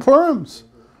Hanukkah and Purims.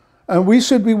 And we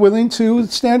should be willing to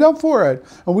stand up for it.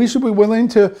 And we should be willing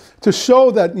to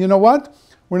show that, you know what?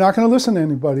 We're not going to listen to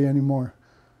anybody anymore.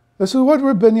 This is what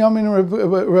Rav Binyamin and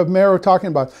Rav Meir are talking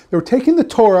about. They were taking the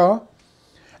Torah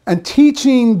and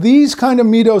teaching these kind of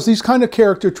midos, these kind of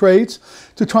character traits,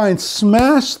 to try and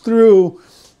smash through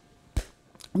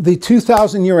the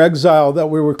 2,000-year exile that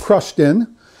we were crushed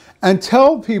in, and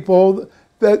tell people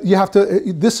that you have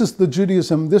to, this is the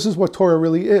Judaism, this is what Torah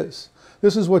really is.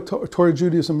 This is what Torah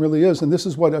Judaism really is, and this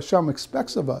is what Hashem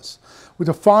expects of us. We're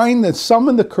to find and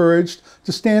summon the courage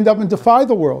to stand up and defy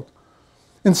the world.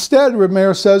 Instead, Rav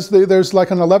Meir says there's like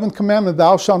an 11th commandment: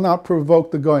 "Thou shalt not provoke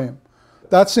the goyim."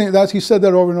 He said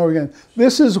that over and over again.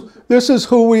 This is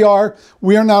who we are.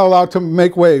 We are not allowed to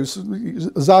make waves.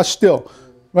 Zah still,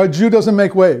 right? Jew doesn't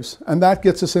make waves, and that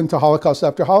gets us into Holocaust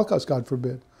after Holocaust, God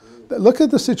forbid. Look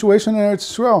at the situation in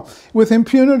Eretz Yisrael. With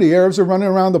impunity, Arabs are running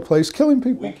around the place killing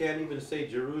people. We can't even say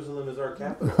Jerusalem is our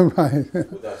capital right.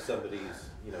 without somebody's,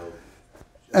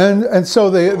 and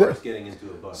so getting into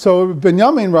a bus. So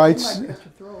Binyamin writes.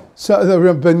 So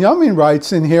Binyamin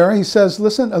writes in here. He says,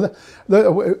 "Listen,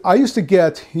 I used to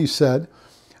get," he said,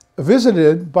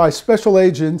 "visited by special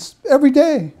agents every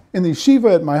day in the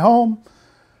yeshiva at my home.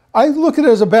 I look at it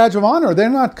as a badge of honor. They're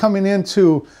not coming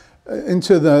into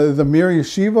the Mir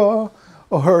Yeshiva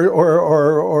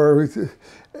or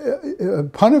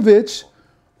Panovich.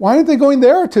 Why aren't they going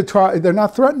there to try? They're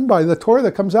not threatened by the Torah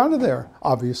that comes out of there,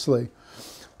 obviously,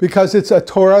 because it's a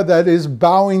Torah that is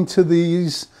bowing to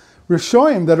these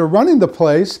Rishoyim that are running the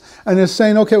place and is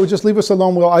saying, okay, well, just leave us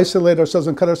alone. We'll isolate ourselves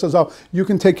and cut ourselves off. You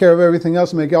can take care of everything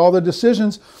else and make all the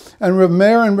decisions." And Rav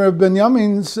Meir and Rav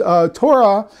Binyamin's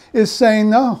Torah is saying,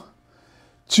 no.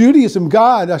 Judaism,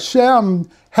 God, Hashem,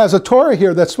 has a Torah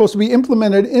here that's supposed to be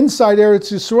implemented inside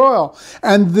Eretz Yisrael.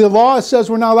 And the law says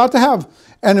we're not allowed to have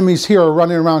enemies here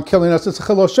running around killing us. It's a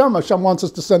Chil Hashem. Hashem wants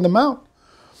us to send them out.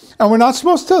 And we're not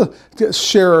supposed to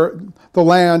share the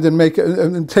land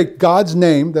and take God's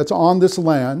name that's on this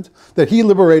land that He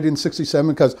liberated in 67,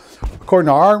 because according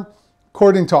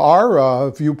to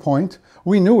our viewpoint,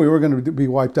 we knew we were going to be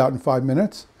wiped out in 5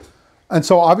 minutes. And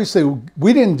so obviously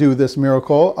we didn't do this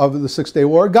miracle of the 6-day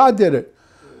war. God did it.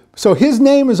 So His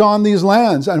name is on these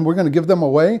lands, and we're going to give them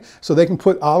away so they can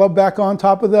put Allah back on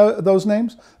top of those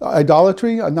names.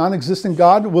 Idolatry, a non-existent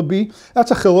God will be,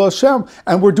 that's a Chil Hashem.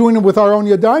 And we're doing it with our own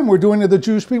Yadayim. We're doing it, the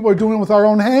Jewish people are doing it with our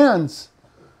own hands.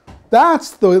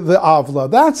 That's the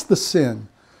Avla. That's the sin.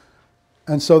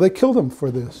 And so they killed them for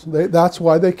this. That's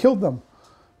why they killed them.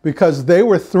 Because they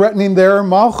were threatening their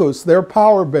Malchus, their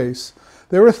power base.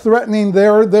 They were threatening they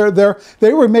were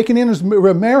making Rav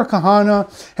Binyamin Kahane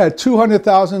had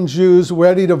 200,000 Jews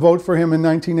ready to vote for him in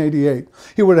 1988.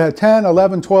 He would have had 10,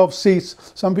 11, 12 seats.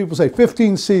 Some people say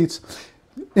 15 seats.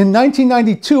 In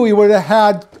 1992, he would have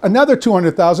had another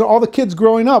 200,000. All the kids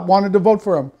growing up wanted to vote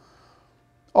for him.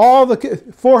 All the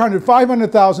 400,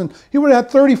 500,000. He would have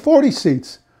had 30, 40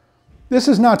 seats. This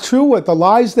is not true. What the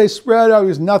lies they spread, he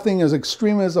was nothing as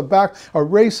extreme as a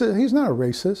racist. He's not a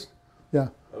racist. Yeah.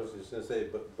 I was just going to say,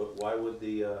 but why would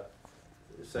the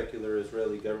secular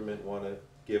Israeli government want to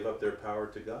give up their power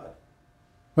to God?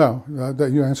 Well,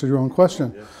 you answered your own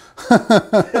question.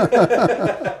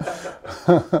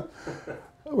 Yeah.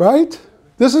 Right?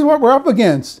 This is what we're up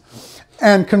against.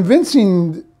 And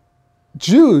convincing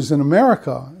Jews in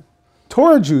America,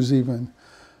 Torah Jews even,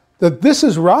 that this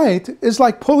is right is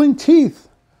like pulling teeth.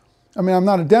 I mean, I'm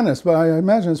not a dentist, but I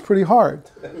imagine it's pretty hard.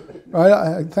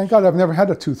 Right? Thank God I've never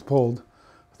had a tooth pulled.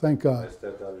 Thank God. My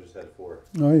stepdaughter just had 4.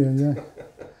 Oh, yeah.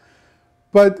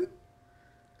 But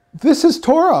this is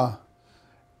Torah.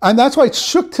 And that's why it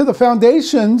shook to the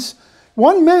foundations.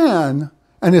 One man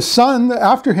and his son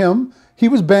after him, He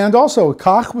was banned also.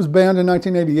 Koch was banned in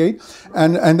 1988,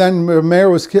 and then Meir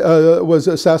was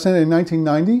assassinated in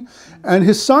 1990. And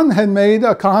his son had made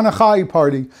a Kahane Chai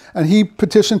party, and he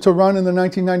petitioned to run in the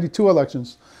 1992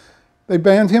 elections. They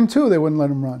banned him too. They wouldn't let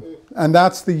him run. And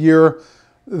that's the year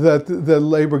that the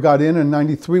Labor got in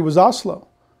 93 was Oslo.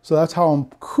 So that's how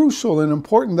crucial and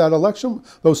important that election,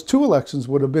 those two elections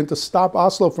would have been to stop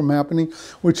Oslo from happening,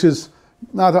 which is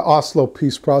not an Oslo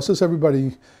peace process.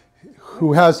 Everybody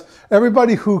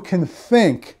who can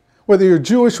think, whether you're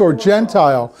Jewish or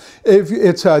Gentile,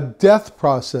 it's a death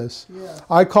process. Yeah.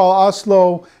 I call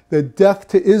Oslo the death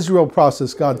to Israel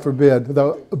process, God forbid,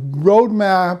 the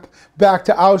roadmap back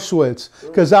to Auschwitz,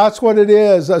 because that's what it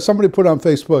is. Somebody put on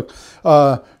Facebook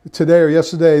today or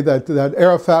yesterday that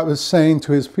Arafat was saying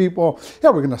to his people,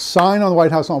 yeah, we're going to sign on the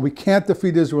White House lawn. We can't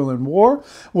defeat Israel in war.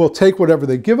 We'll take whatever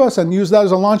they give us and use that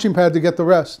as a launching pad to get the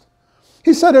rest.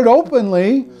 He said it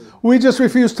openly. We just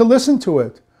refuse to listen to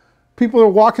it. People are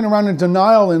walking around in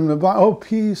denial and, oh,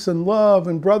 peace and love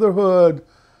and brotherhood.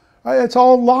 It's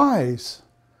all lies.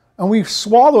 And we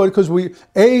swallow it because we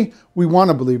want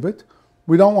to believe it.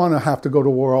 We don't want to have to go to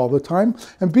war all the time.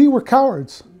 And B, we're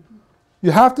cowards. You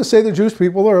have to say the Jewish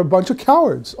people are a bunch of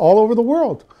cowards all over the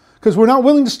world because we're not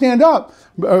willing to stand up.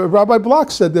 Rabbi Block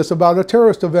said this about a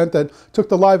terrorist event that took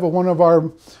the life of one of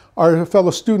our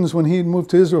fellow students when he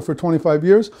moved to Israel for 25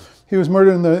 years. He was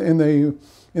murdered in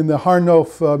the Har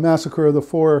Nof massacre of the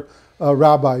 4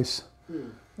 rabbis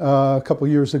a couple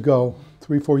years ago,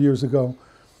 3-4 years ago.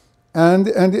 And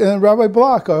Rabbi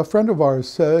Block, a friend of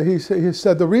ours, he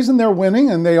said the reason they're winning,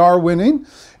 and they are winning,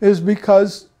 is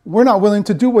because we're not willing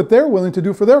to do what they're willing to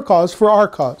do for their cause, for our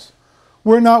cause.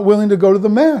 We're not willing to go to the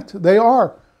mat. They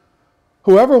are.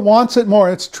 Whoever wants it more,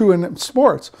 it's true in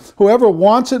sports, whoever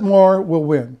wants it more will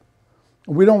win.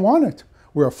 We don't want it.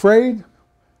 We're afraid.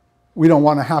 We don't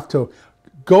want to have to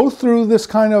go through this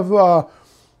kind of,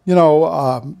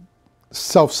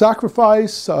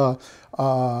 self-sacrifice,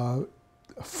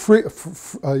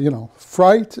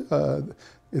 fright.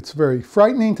 It's very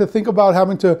frightening to think about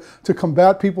having to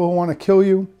combat people who want to kill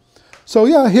you. So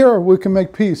yeah, here we can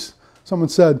make peace. Someone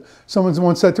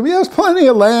once said to me, there's plenty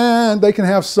of land, they can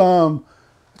have some.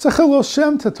 It's a Chilul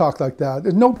Shem to talk like that.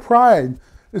 There's no pride.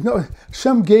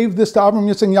 Shem gave this to Abraham,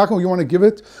 Yitzchak, and Yaakov. You want to give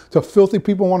it to filthy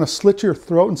people who want to slit your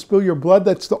throat and spill your blood?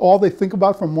 That's all they think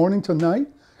about from morning to night?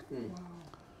 Wow.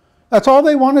 That's all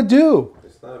they want to do.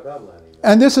 It's not about land.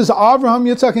 And this is Abraham,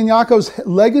 Yitzchak, and Yaakov's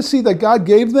legacy that God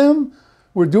gave them.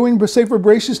 We're doing Sefer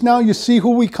Bereshis now. You see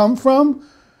who we come from?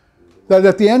 That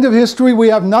at the end of history, we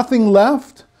have nothing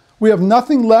left. We have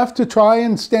nothing left to try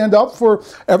and stand up for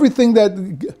everything that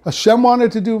Hashem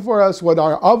wanted to do for us, what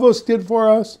our Avos did for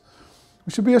us.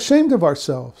 We should be ashamed of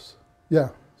ourselves. Yeah.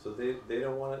 So they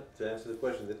don't want to answer the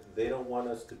question, they don't want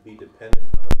us to be dependent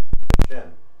on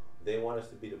Hashem. They want us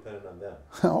to be dependent on them.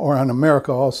 Or on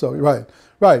America also.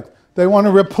 Right. They want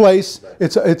to replace,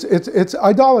 it's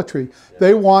idolatry. Yeah.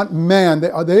 They want man.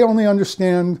 They only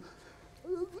understand,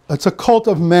 it's a cult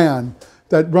of man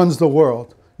that runs the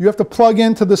world. You have to plug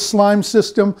into the slime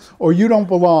system or you don't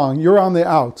belong. You're on the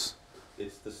outs.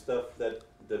 It's the stuff that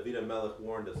David Melech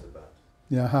warned us about.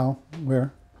 Yeah, how?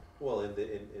 Where? Well, in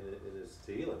his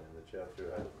Tehillim, in the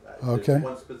chapter. Okay. There's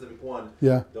one specific one.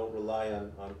 Yeah. Don't rely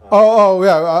on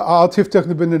yeah. Al tiftach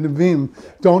ben nevim.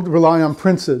 Don't rely on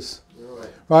princes.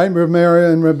 Right? Rav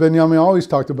Meir and Rav Binyamin always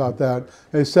talked about that.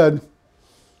 They said,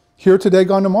 here today,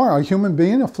 gone tomorrow. A human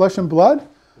being, of flesh and blood?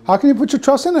 How can you put your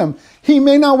trust in him? He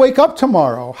may not wake up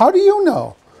tomorrow. How do you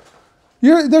know?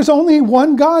 There's only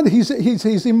one God. He's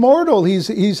immortal. He's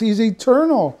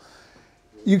eternal.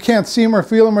 You can't see him or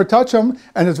feel him or touch him,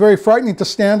 and it's very frightening to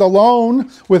stand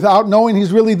alone without knowing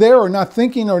he's really there or not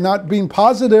thinking or not being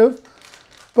positive.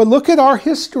 But look at our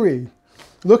history.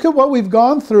 Look at what we've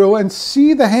gone through and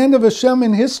see the hand of Hashem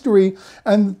in history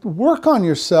and work on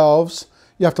yourselves.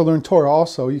 You have to learn Torah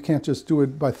also. You can't just do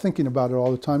it by thinking about it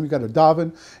all the time. You got to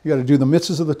daven, you got to do the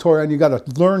mitzvahs of the Torah, and you got to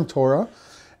learn Torah.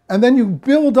 And then you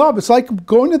build up. It's like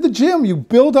going to the gym. You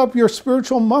build up your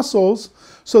spiritual muscles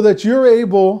so that you're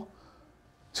able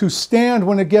to stand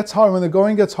when it gets hard, when the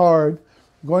going gets hard,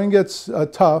 going gets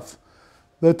tough,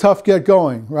 the tough get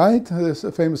going, right? There's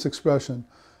a famous expression.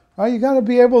 Right? You got to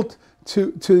be able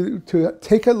to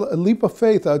take a leap of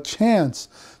faith, a chance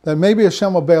that maybe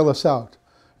Hashem will bail us out.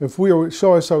 If we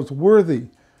show ourselves worthy,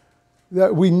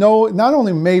 that we know, not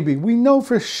only maybe, we know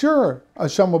for sure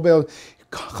Hashem will bail us.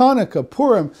 Hanukkah,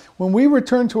 Purim, when we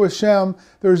return to Hashem,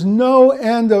 there's no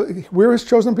end of, we're His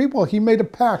chosen people. He made a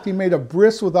pact, He made a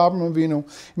bris with Abraham Avinu,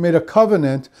 He made a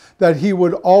covenant that He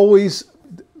would always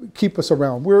keep us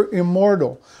around. We're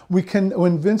immortal. We're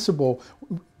invincible.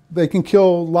 They can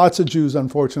kill lots of Jews,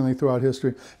 unfortunately, throughout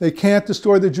history. They can't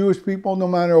destroy the Jewish people no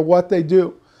matter what they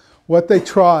do, what they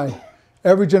try.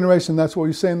 Every generation, that's what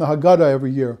we say in the Haggadah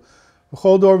every year.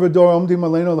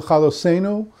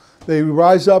 They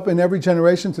rise up in every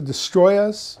generation to destroy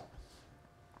us.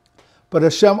 But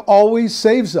Hashem always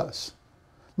saves us.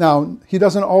 Now, He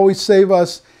doesn't always save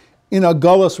us in a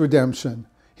gullus redemption.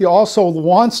 He also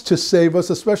wants to save us,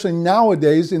 especially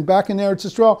nowadays, back in Eretz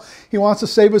Yisrael. He wants to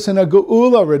save us in a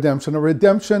geula redemption, a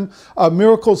redemption,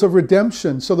 miracles of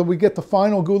redemption, so that we get the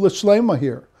final geula shlema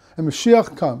here, and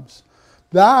Mashiach comes.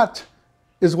 That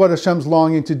is what Hashem's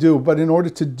longing to do. But in order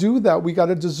to do that, we got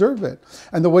to deserve it.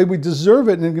 And the way we deserve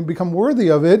it and can become worthy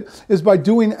of it is by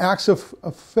doing acts of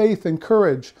faith and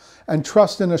courage and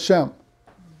trust in Hashem.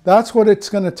 That's what it's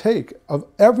going to take of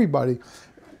everybody.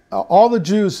 All the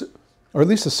Jews, or at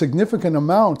least a significant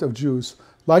amount of Jews,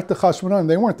 like the Chashmonaim,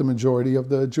 they weren't the majority of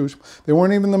the Jewish, they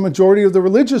weren't even the majority of the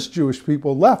religious Jewish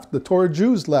people left, the Torah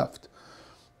Jews left.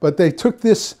 But they took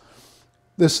this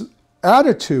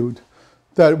attitude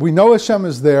that we know Hashem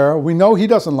is there, we know He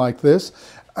doesn't like this,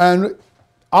 and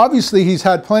obviously He's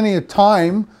had plenty of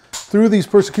time through these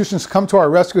persecutions to come to our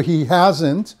rescue. He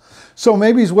hasn't. So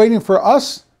maybe He's waiting for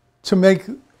us to make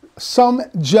some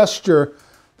gesture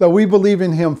that we believe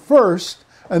in Him first,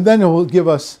 and then He will give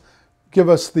us the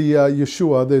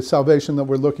Yeshua, the salvation that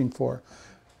we're looking for.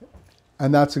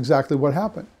 And that's exactly what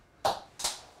happened.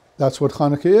 That's what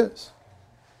Hanukkah is.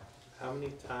 How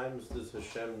many times does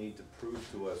Hashem need to prove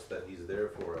to us that He's there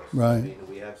for us? Right. I mean,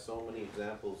 we have so many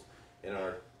examples in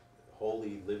our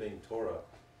holy living Torah,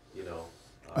 you know.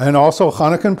 And also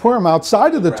Hanukkah and Purim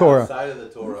outside of the Torah. Outside of the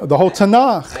Torah. The whole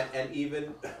Tanakh. And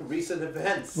even recent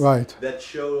events Right. that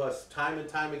show us time and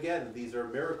time again that these are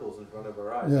miracles in front of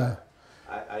our eyes. Yeah.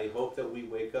 I hope that we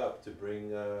wake up to bring,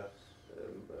 the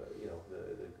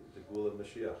Gula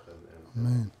Mashiach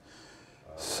and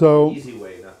So, the easy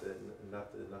way, not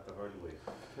the hard way.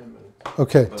 10 minutes.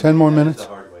 okay, But 10 more that is minutes. the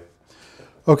hard way.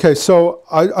 Okay, so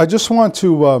I just want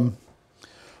to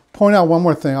point out one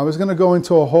more thing. I was going to go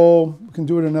into a whole, we can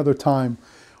do it another time,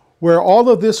 where all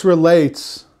of this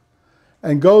relates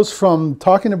and goes from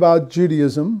talking about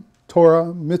Judaism, Torah,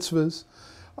 mitzvahs,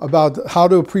 about how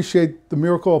to appreciate the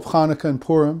miracle of Hanukkah and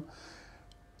Purim.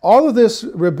 All of this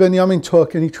Rav Binyamin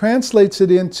took and he translates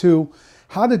it into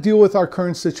how to deal with our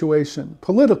current situation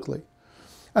politically.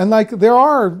 And like there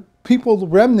are people,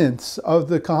 remnants of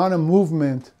the Kahane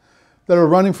movement that are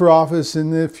running for office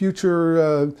in the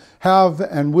future, have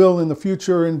and will in the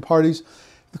future in parties.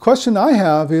 The question I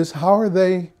have is, how are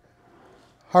they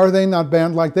not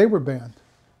banned like they were banned?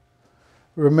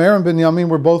 Rameir and Binyamin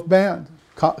were both banned.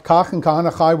 Kach and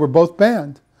Kahane Chai were both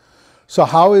banned. So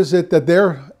how is it that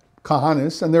they're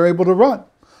Kahanis and they're able to run?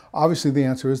 Obviously the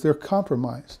answer is they're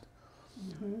compromised.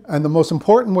 And the most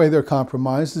important way they're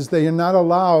compromised is they are not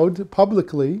allowed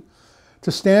publicly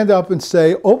to stand up and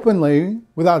say openly,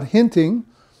 without hinting,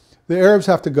 the Arabs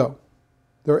have to go.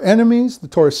 They're enemies. The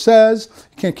Torah says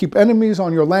you can't keep enemies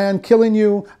on your land killing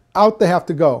you. Out they have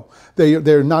to go.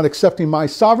 They're not accepting my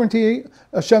sovereignty,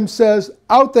 Hashem says.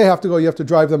 Out they have to go. You have to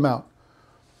drive them out.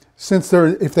 Since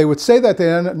if they would say that,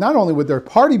 not only would their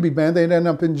party be banned, they'd end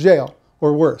up in jail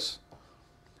or worse.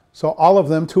 So all of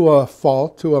them, to a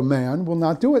fault, to a man, will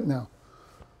not do it now.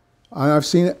 And I've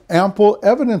seen ample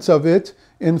evidence of it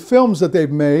in films that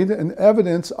they've made, and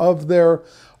evidence of the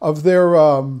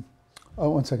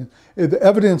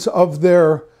evidence of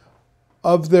their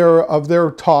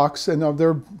talks and of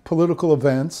their political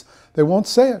events. They won't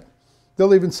say it.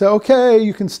 They'll even say, okay,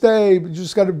 you can stay, but you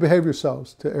just got to behave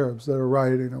yourselves to Arabs that are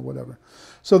rioting or whatever.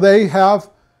 So they have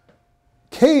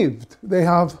caved. They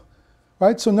have,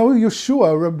 right? So no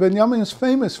Yeshua, Rabbi Binyamin is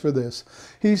famous for this.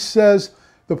 He says,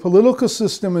 the political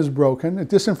system is broken. It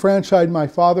disenfranchised my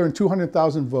father in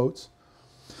 200,000 votes.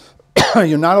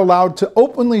 You're not allowed to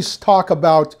openly talk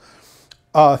about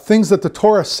things that the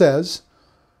Torah says.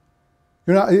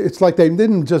 It's like they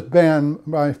didn't just ban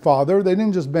my father. They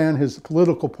didn't just ban his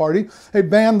political party. They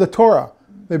banned the Torah.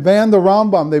 They banned the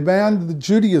Rambam. They banned the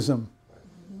Judaism.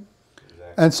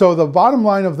 Exactly. And so the bottom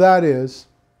line of that is,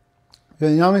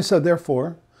 Binyamin said,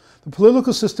 therefore, the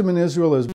political system in Israel is